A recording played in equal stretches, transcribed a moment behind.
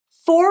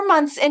4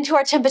 months into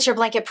our temperature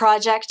blanket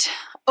project.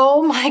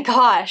 Oh my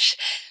gosh.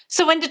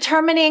 So when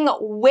determining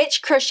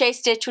which crochet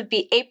stitch would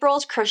be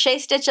April's crochet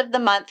stitch of the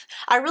month,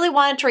 I really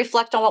wanted to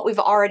reflect on what we've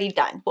already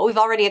done, what we've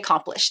already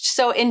accomplished.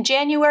 So in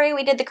January,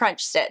 we did the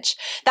crunch stitch.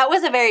 That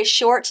was a very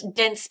short,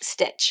 dense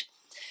stitch.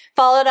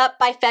 Followed up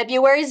by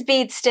February's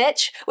bead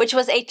stitch, which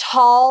was a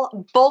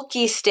tall,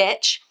 bulky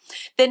stitch.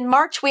 Then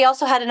March, we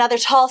also had another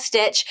tall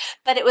stitch,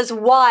 but it was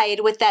wide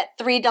with that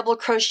 3 double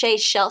crochet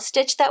shell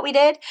stitch that we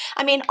did.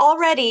 I mean,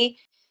 already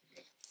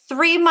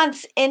 3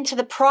 months into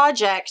the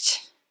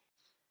project,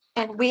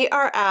 and we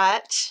are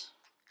at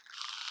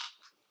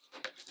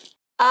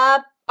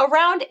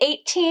around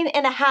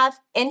 18.5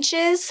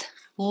 inches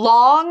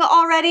long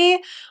already,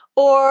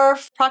 or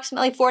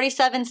approximately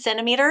 47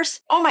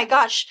 centimeters. Oh my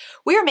gosh,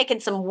 we are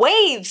making some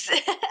waves.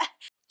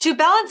 To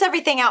balance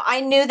everything out,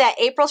 I knew that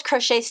April's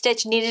crochet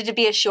stitch needed to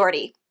be a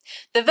shorty.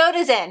 The vote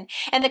is in,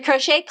 and the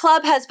Crochet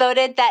Club has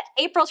voted that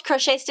April's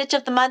crochet stitch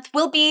of the month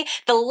will be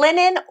the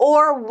linen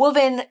or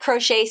woven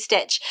crochet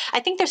stitch. I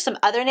think there's some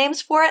other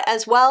names for it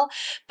as well,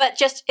 but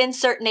just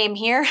insert name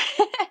here.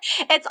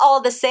 It's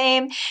all the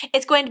same.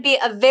 It's going to be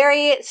a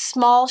very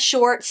small,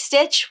 short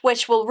stitch,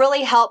 which will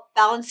really help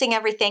balancing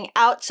everything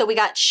out. So we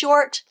got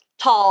short,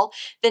 tall,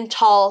 then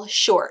tall,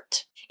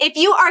 short. If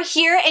you are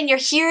here and you're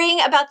hearing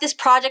about this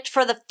project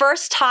for the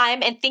first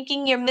time and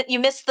thinking you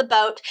missed the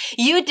boat,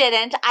 you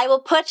didn't. I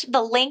will put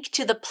the link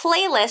to the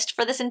playlist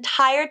for this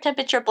entire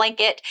temperature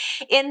blanket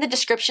in the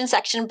description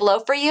section below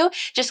for you.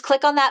 Just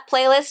click on that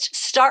playlist,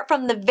 start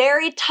from the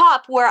very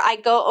top where I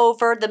go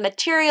over the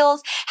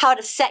materials, how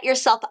to set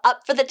yourself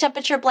up for the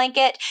temperature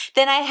blanket.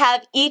 Then I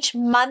have each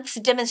month's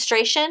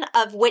demonstration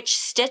of which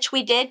stitch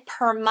we did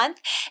per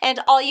month, and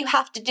all you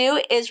have to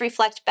do is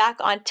reflect back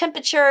on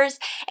temperatures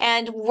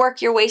and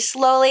work your way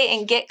slowly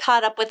and get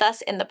caught up with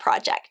us in the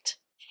project.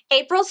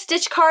 April's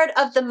stitch card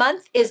of the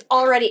month is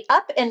already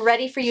up and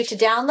ready for you to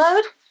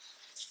download.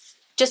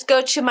 Just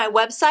go to my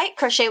website,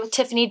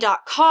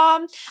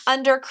 crochetwithtiffany.com.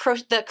 Under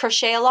the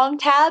Crochet Along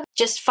tab,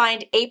 just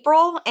find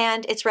April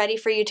and it's ready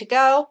for you to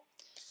go.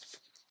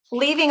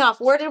 Leaving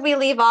off, where did we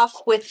leave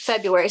off with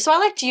February? So I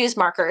like to use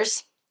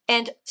markers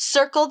and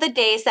circle the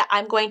days that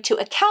I'm going to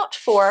account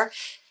for.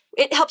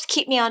 It helps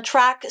keep me on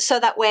track so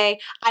that way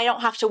I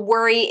don't have to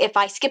worry if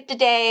I skipped a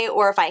day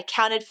or if I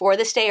accounted for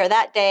this day or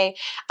that day.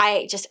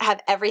 I just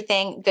have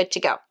everything good to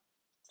go.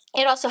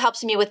 It also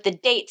helps me with the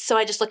dates, so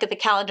I just look at the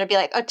calendar and be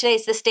like, oh,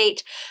 today's this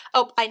date.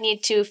 Oh, I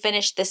need to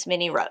finish this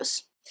mini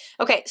rose.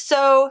 Okay,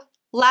 so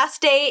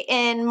last day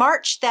in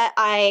March that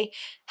I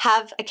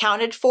have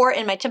accounted for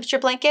in my temperature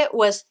blanket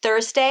was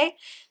Thursday.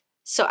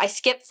 So I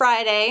skip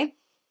Friday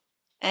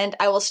and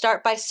I will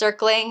start by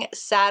circling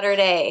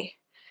Saturday.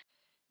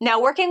 Now,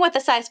 working with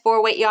a size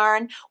 4 weight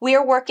yarn, we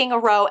are working a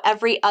row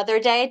every other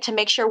day to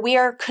make sure we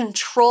are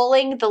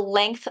controlling the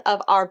length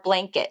of our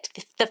blanket,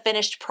 the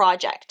finished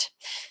project.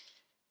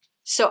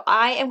 So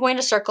I am going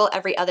to circle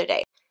every other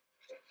day.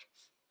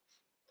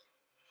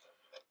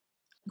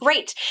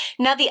 Great.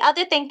 Now, the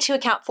other thing to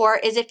account for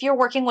is if you're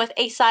working with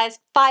a size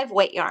 5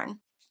 weight yarn.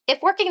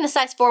 If working the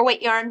size 4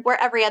 weight yarn, we're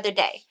every other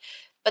day.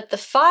 But the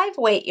 5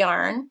 weight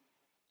yarn,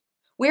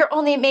 we're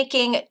only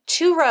making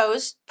 2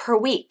 rows per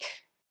week.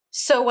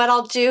 So what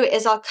I'll do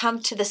is I'll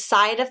come to the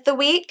side of the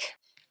week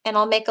and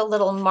I'll make a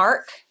little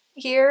mark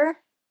here.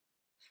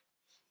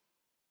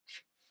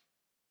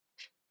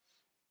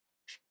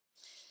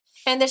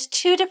 And there's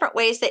 2 different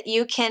ways that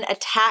you can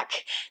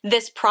attack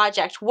this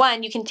project.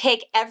 One, you can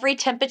take every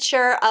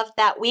temperature of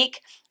that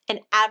week and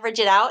average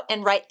it out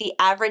and write the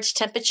average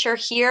temperature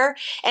here,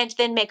 and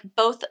then make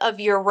both of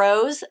your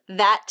rows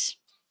that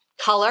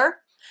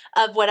color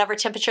of whatever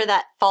temperature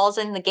that falls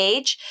in the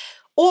gauge.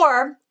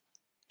 Or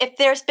if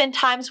there's been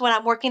times when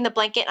I'm working the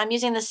blanket, I'm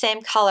using the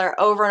same color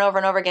over and over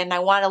and over again, and I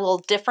want a little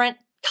different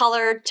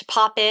color to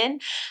pop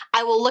in,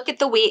 I will look at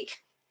the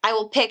week. I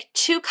will pick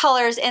 2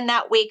 colors in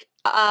that week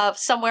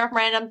somewhere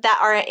random that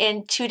are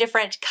in 2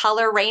 different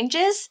color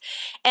ranges,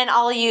 and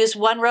I'll use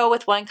 1 row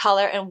with 1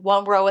 color and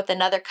 1 row with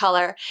another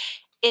color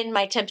in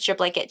my temperature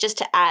blanket just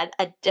to add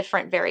a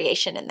different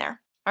variation in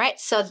there. All right,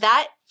 so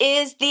that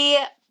is the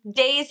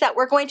days that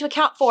we're going to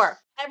account for.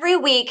 Every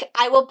week,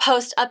 I will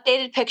post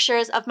updated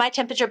pictures of my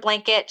temperature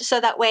blanket so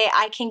that way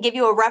I can give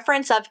you a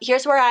reference of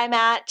here's where I'm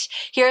at,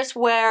 here's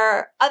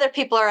where other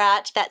people are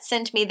at that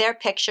send me their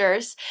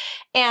pictures,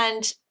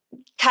 and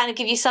kind of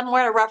give you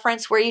somewhere to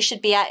reference where you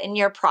should be at in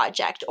your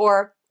project,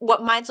 or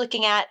what mine's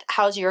looking at,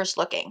 how's yours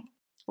looking.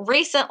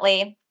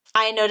 Recently,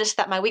 I noticed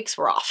that my weeks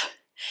were off.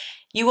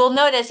 You will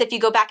notice if you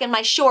go back in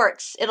my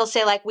shorts, it'll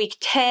say like week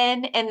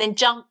 10 and then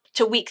jump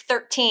to week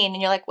 13,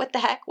 and you're like, what the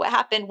heck, what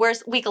happened?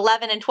 Where's week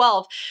 11 and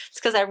 12? It's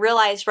because I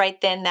realized right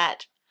then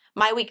that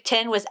my week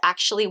 10 was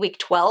actually week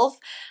 12.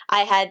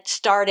 I had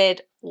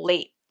started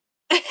late.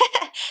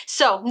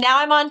 So now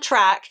I'm on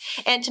track,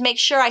 and to make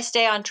sure I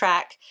stay on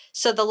track,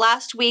 so the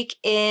last week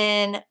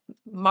in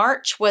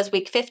March was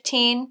week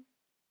 15.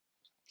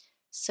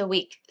 So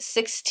week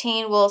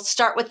 16, we'll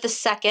start with the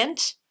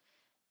 2nd,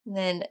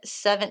 then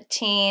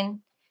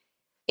 17,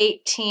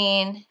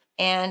 18,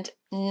 and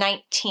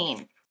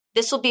 19.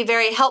 This will be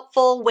very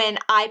helpful when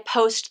I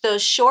post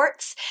those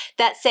shorts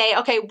that say,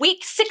 okay,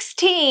 week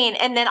 16,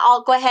 and then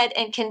I'll go ahead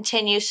and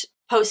continue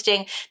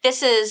posting.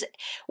 This is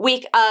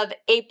week of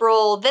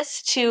April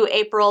this to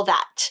April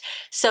that.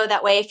 So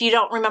that way, if you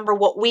don't remember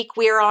what week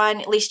we're on,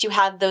 at least you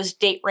have those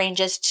date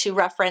ranges to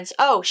reference.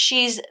 Oh,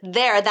 she's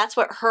there. That's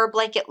what her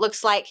blanket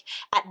looks like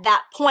at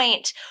that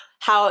point.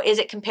 How is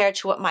it compared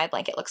to what my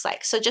blanket looks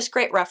like? So just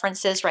great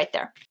references right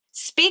there.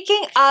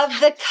 Speaking of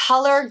the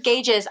color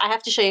gauges, I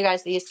have to show you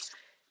guys these.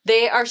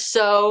 They are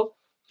so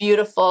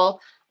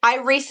beautiful. I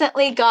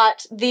recently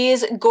got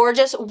these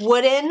gorgeous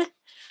wooden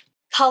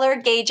color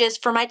gauges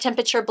for my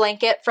temperature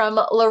blanket from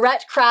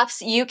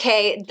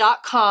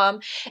LoretteCraftsUK.com,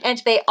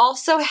 and they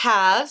also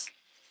have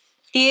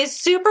these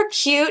super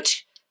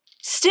cute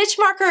stitch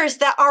markers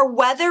that are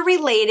weather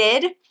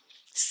related,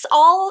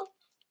 all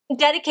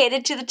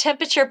dedicated to the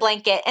temperature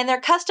blanket, and they're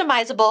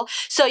customizable,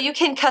 so you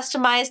can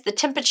customize the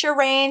temperature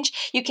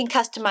range, you can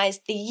customize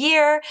the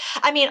year.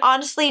 I mean,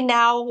 honestly,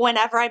 now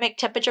whenever I make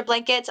temperature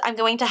blankets, I'm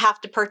going to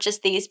have to purchase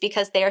these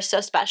because they are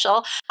so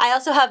special. I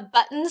also have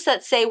buttons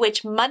that say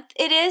which month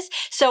it is,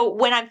 so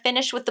when I'm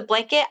finished with the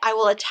blanket, I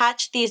will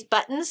attach these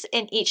buttons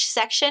in each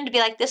section to be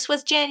like, this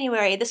was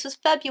January, this was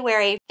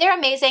February. They're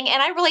amazing,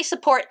 and I really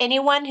support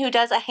anyone who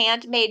does a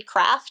handmade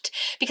craft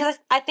because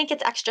I think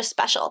it's extra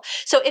special.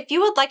 So if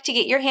you would like to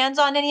get your hands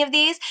on any of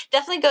these,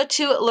 definitely go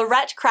to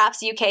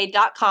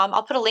LoretteCraftsUK.com.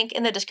 I'll put a link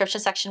in the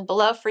description section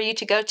below for you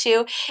to go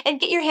to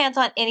and get your hands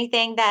on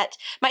anything that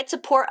might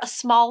support a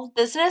small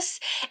business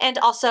and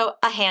also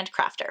a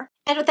handcrafter.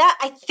 And with that,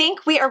 I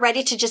think we are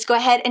ready to just go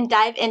ahead and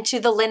dive into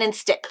the linen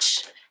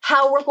stitch.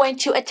 How we're going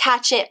to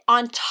attach it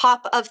on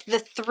top of the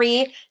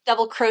 3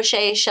 double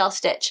crochet shell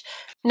stitch.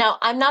 Now,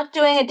 I'm not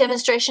doing a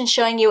demonstration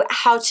showing you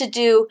how to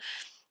do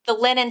the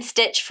linen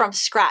stitch from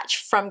scratch,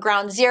 from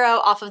ground zero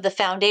off of the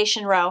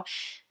foundation row,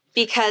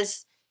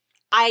 because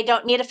I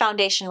don't need a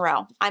foundation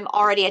row. I'm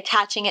already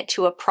attaching it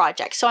to a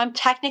project. So I'm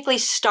technically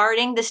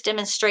starting this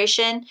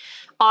demonstration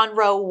on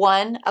row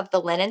 1 of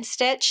the linen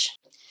stitch.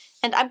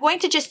 And I'm going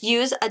to just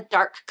use a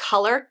dark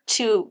color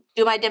to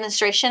do my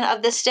demonstration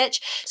of this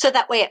stitch, so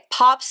that way it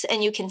pops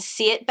and you can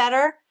see it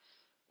better.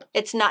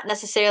 It's not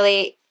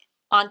necessarily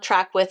on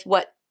track with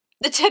what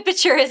the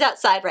temperature is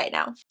outside right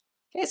now.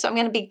 Okay, so I'm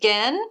going to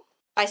begin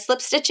by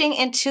slip stitching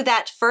into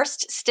that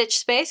first stitch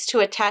space to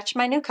attach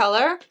my new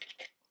color.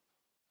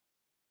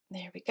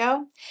 There we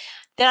go.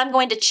 Then I'm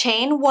going to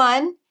chain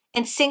 1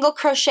 and single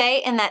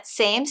crochet in that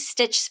same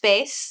stitch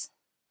space.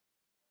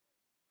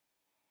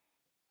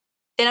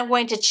 Then I'm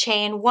going to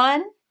chain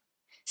 1,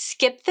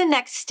 skip the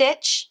next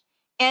stitch,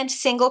 and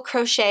single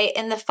crochet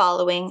in the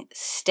following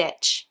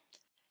stitch.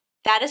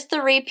 That is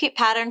the repeat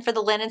pattern for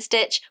the linen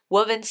stitch,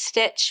 woven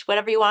stitch,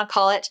 whatever you want to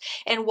call it,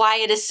 and why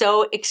it is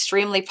so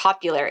extremely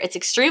popular. It's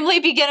extremely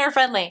beginner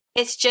friendly.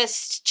 It's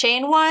just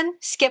chain 1,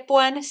 skip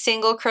 1,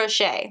 single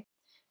crochet.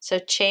 So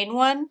chain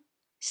 1,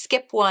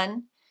 skip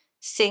 1,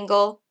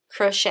 single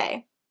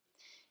crochet.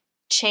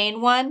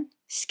 Chain 1,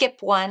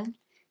 skip 1,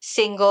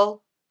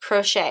 single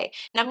crochet.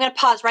 Now I'm going to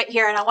pause right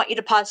here, and I want you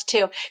to pause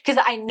too,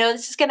 because I know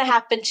this is going to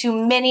happen to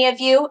many of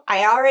you.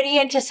 I already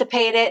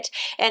anticipate it,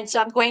 and so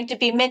I'm going to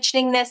be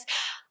mentioning this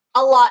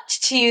a lot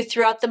to you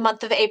throughout the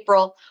month of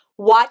April.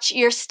 Watch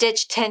your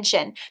stitch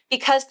tension.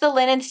 Because the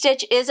linen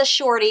stitch is a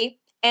shorty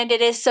and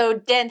it is so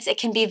dense, it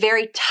can be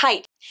very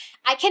tight.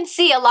 I can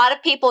see a lot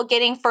of people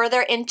getting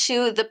further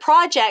into the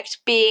project,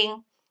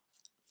 being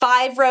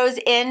 5 rows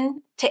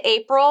in to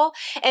April,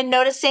 and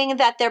noticing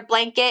that their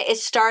blanket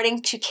is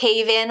starting to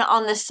cave in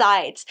on the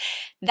sides.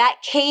 That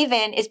cave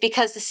in is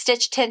because the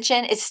stitch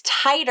tension is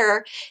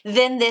tighter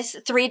than this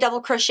 3 double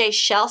crochet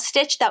shell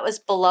stitch that was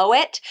below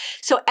it.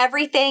 So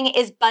everything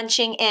is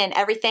bunching in,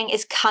 everything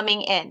is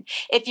coming in.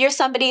 If you're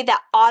somebody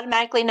that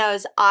automatically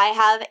knows I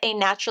have a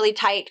naturally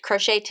tight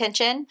crochet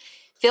tension,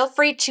 feel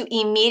free to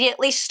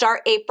immediately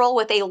start April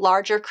with a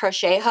larger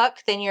crochet hook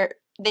than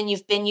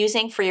you've been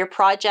using for your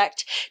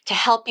project to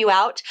help you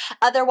out.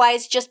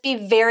 Otherwise, just be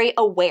very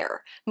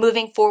aware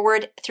moving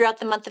forward throughout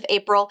the month of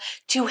April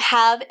to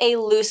have a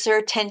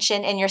looser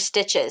tension in your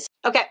stitches.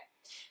 Okay,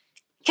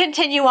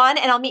 continue on,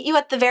 and I'll meet you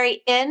at the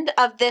very end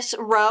of this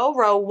row,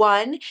 row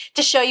 1,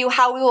 to show you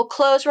how we will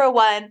close row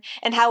 1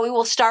 and how we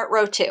will start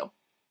row 2.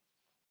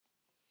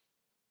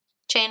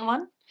 Chain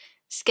 1,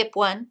 skip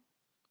 1,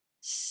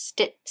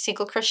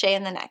 single crochet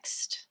in the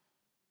next.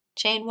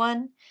 Chain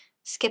 1,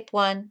 skip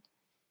 1,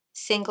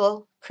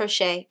 single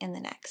crochet in the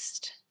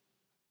next.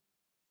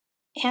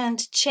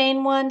 And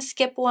chain 1,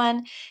 skip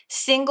 1,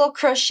 single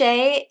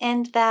crochet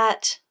in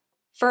that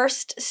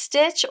first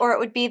stitch, or it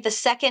would be the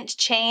second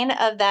chain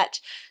of that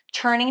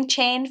turning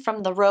chain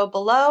from the row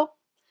below.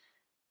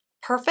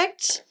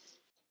 Perfect.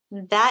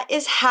 That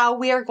is how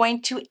we are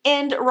going to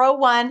end row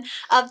 1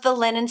 of the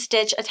linen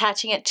stitch,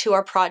 attaching it to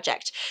our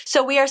project.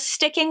 So we are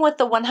sticking with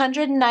the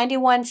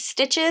 191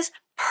 stitches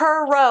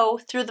per row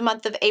through the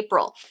month of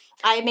April.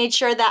 I made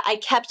sure that I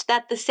kept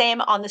that the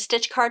same on the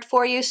stitch card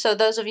for you, so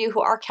those of you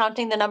who are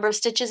counting the number of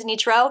stitches in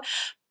each row,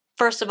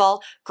 First of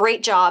all,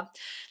 great job.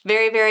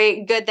 Very,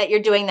 very good that you're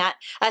doing that.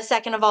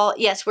 Second of all,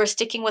 yes, we're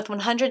sticking with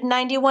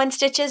 191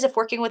 stitches if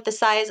working with the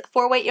size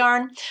 4 weight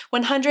yarn.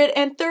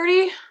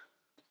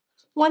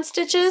 131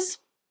 stitches.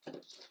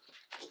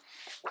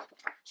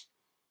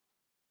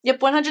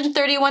 Yep,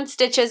 131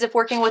 stitches if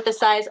working with the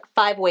size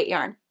 5 weight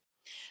yarn.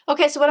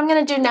 Okay, so what I'm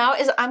going to do now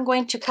is I'm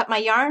going to cut my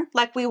yarn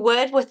like we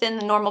would within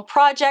the normal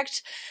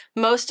project.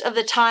 Most of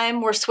the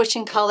time we're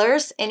switching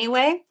colors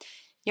anyway.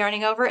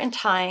 Yarning over and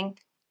tying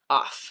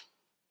off.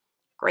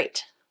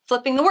 Great.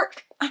 Flipping the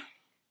work.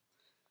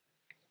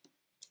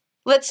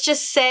 Let's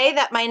just say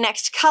that my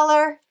next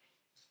color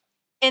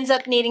ends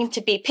up needing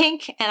to be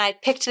pink, and I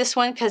picked this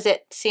one because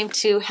it seemed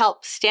to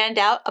help stand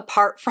out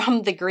apart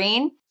from the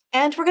green.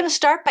 And we're going to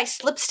start by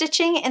slip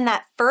stitching in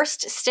that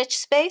first stitch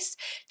space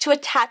to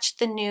attach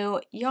the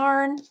new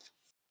yarn,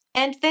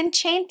 and then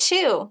chain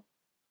 2.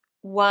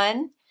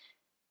 1,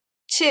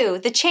 2.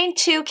 The chain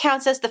 2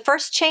 counts as the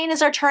first chain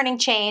is our turning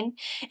chain,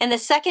 and the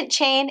second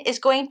chain is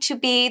going to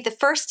be the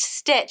first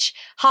stitch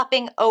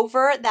hopping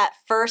over that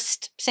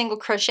first single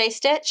crochet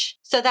stitch,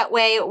 so that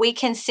way we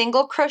can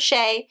single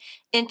crochet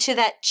into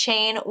that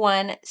chain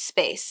 1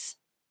 space.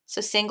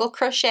 So single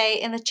crochet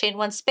in the chain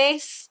 1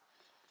 space,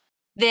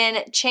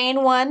 then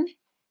chain 1,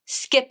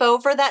 skip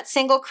over that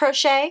single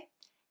crochet,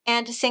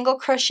 and single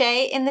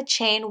crochet in the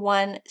chain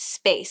 1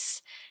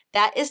 space.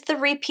 That is the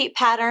repeat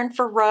pattern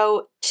for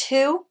row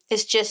 2,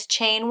 is just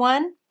chain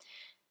 1,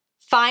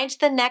 find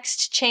the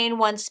next chain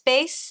 1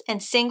 space,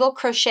 and single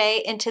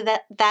crochet into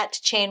that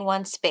chain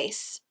 1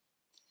 space.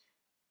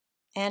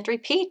 And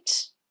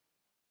repeat.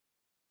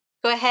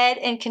 Go ahead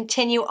and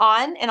continue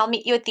on, and I'll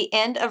meet you at the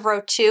end of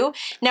row 2.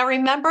 Now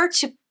remember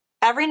to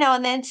every now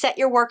and then set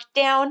your work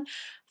down,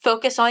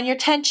 focus on your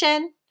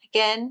tension,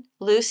 again,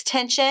 loose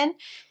tension,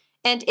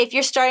 and if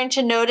you're starting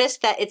to notice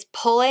that it's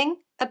pulling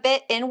a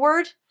bit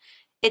inward,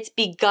 it's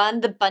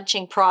begun the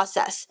bunching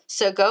process.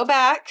 So go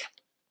back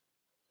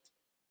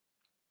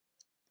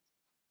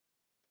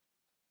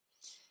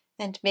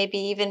and maybe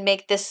even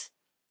make this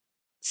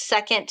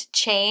second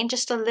chain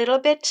just a little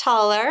bit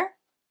taller.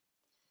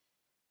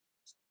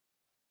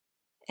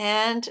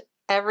 And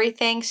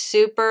everything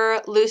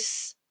super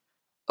loose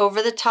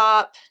over the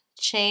top,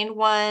 chain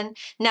 1.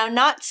 Now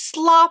not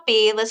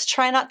sloppy, let's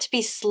try not to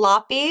be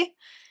sloppy,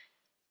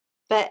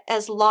 but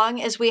as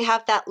long as we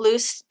have that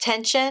loose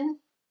tension,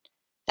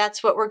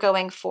 that's what we're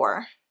going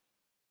for.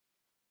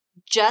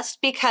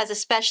 Just because,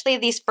 especially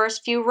these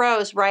first few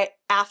rows right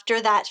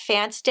after that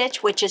fan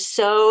stitch, which is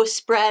so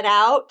spread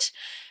out,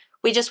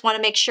 we just want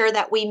to make sure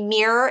that we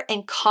mirror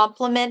and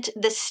complement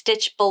the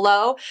stitch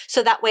below,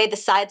 so that way the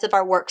sides of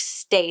our work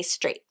stay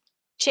straight.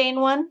 Chain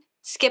 1,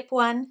 skip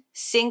 1,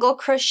 single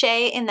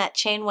crochet in that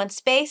chain 1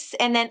 space,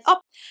 and then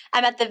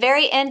I'm at the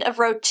very end of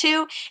row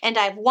 2 and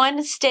I have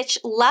 1 stitch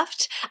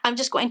left. I'm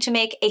just going to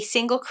make a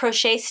single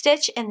crochet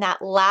stitch in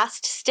that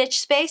last stitch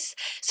space.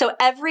 So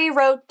every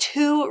row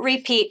 2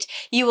 repeat,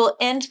 you will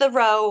end the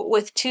row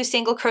with 2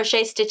 single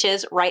crochet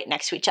stitches right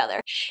next to each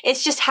other.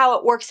 It's just how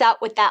it works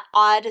out with that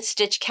odd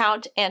stitch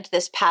count and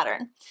this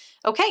pattern.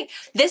 Okay,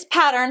 this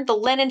pattern, the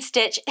linen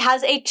stitch,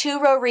 has a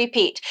 2-row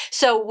repeat.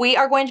 So we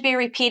are going to be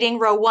repeating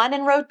row 1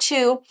 and row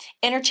 2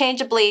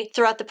 interchangeably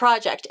throughout the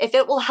project. If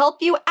it will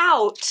help you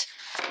out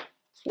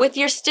with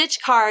your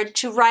stitch card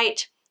to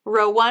write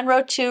row 1,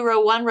 row 2, row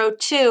 1, row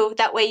 2,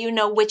 that way you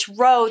know which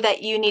row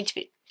that you need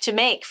to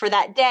make for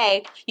that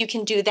day, you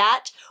can do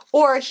that.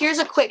 Or here's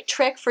a quick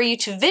trick for you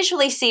to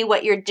visually see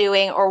what you're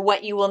doing or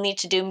what you will need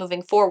to do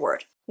moving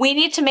forward. We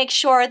need to make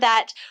sure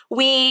that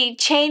we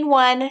chain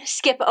 1,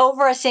 skip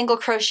over a single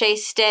crochet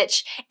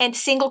stitch, and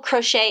single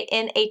crochet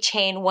in a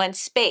chain 1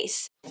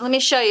 space. Let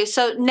me show you.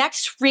 So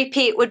next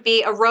repeat would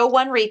be a row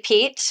 1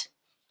 repeat,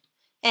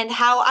 and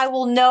how I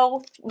will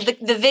know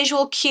the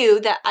visual cue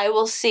that I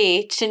will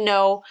see to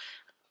know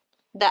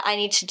that I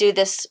need to do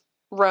this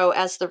row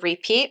as the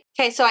repeat.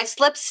 Okay, so I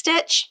slip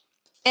stitch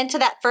into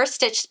that first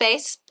stitch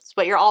space. It's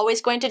what you're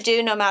always going to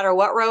do no matter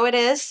what row it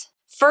is.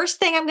 First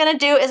thing I'm going to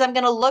do is I'm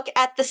going to look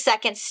at the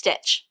second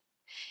stitch.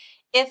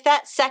 If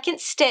that second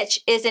stitch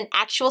is an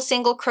actual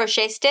single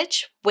crochet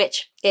stitch,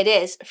 which it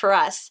is for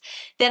us,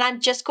 then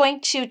I'm just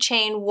going to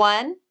chain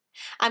 1.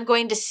 I'm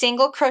going to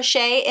single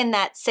crochet in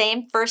that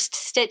same first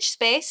stitch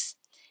space,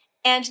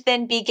 and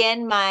then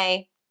begin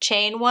my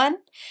chain 1,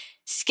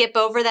 skip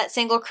over that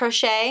single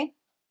crochet,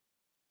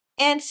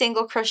 and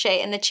single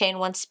crochet in the chain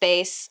 1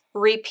 space,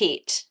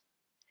 repeat.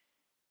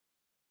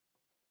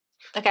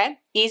 Okay,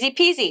 easy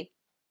peasy.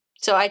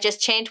 So I just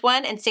chained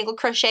 1 and single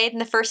crocheted in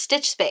the first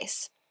stitch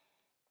space.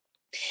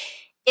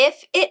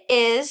 If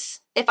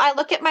I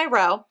look at my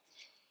row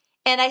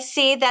and I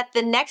see that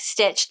the next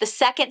stitch, the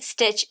second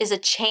stitch, is a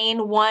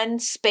chain 1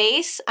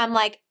 space, I'm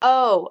like,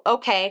 oh,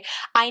 okay,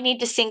 I need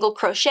to single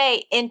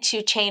crochet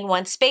into chain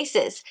 1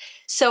 spaces.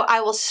 So I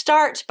will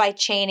start by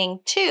chaining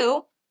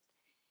 2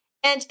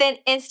 and then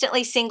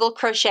instantly single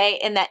crochet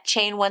in that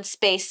chain 1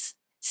 space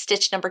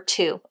stitch number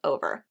 2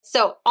 over.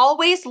 So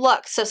always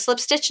look, so slip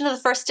stitch into the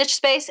first stitch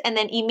space and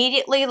then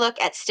immediately look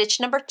at stitch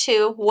number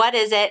 2, what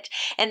is it?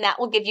 And that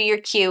will give you your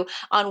cue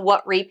on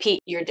what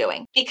repeat you're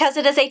doing. Because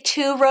it is a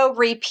 2-row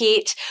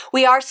repeat,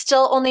 we are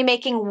still only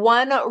making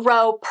 1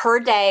 row per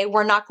day.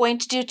 We're not going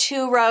to do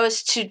 2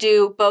 rows to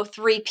do both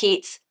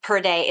repeats per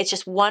day. It's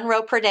just 1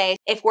 row per day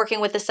if working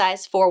with the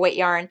size 4 weight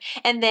yarn.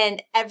 And then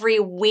every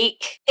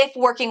week, if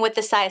working with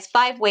the size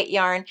 5 weight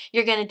yarn,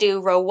 you're gonna do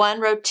row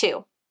 1, row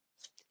 2.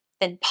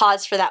 Then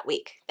pause for that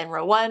week. Then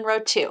row 1, row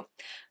 2.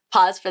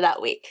 Pause for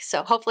that week.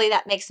 So hopefully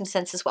that makes some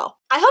sense as well.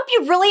 I hope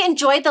you really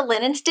enjoyed the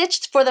linen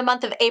stitch for the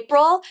month of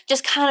April.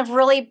 Just kind of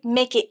really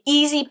make it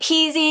easy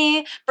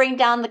peasy, bring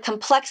down the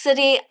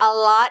complexity a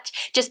lot.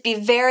 Just be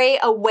very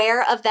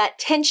aware of that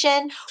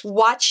tension.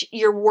 Watch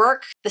your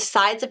work, the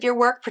sides of your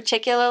work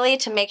particularly,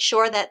 to make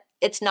sure that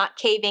it's not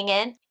caving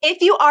in.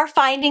 If you are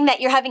finding that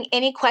you're having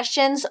any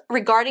questions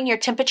regarding your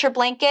temperature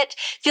blanket,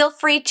 feel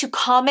free to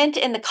comment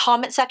in the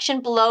comment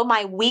section below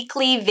my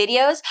weekly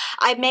videos.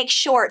 I make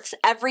shorts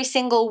every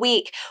single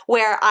week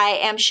where I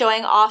am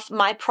showing off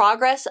my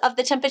progress of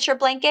the temperature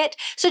blanket.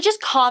 So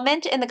just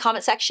comment in the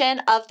comment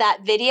section of that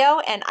video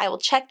and I will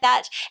check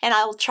that and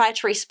I will try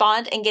to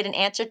respond and get an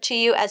answer to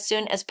you as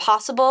soon as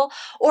possible.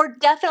 Or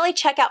definitely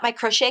check out my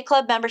Crochet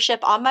Club membership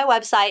on my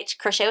website,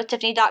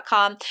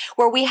 crochetwithtiffany.com,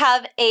 where we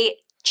have a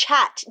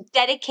chat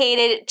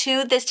dedicated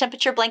to this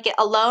temperature blanket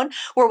alone,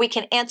 where we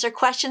can answer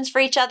questions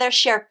for each other,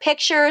 share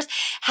pictures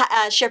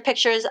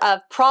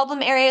of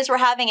problem areas we're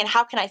having and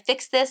how can I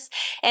fix this.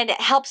 And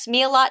it helps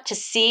me a lot to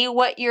see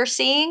what you're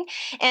seeing.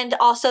 And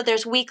also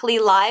there's weekly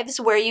lives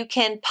where you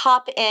can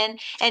pop in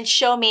and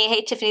show me,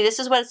 hey Tiffany, this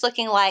is what it's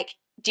looking like.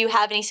 Do you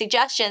have any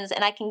suggestions?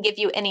 And I can give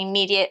you an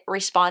immediate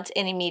response,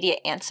 an immediate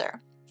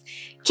answer.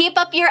 Keep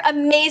up your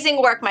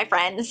amazing work, my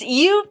friends.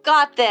 You've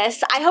got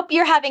this. I hope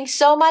you're having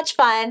so much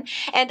fun,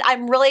 and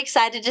I'm really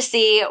excited to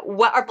see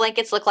what our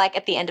blankets look like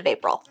at the end of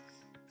April.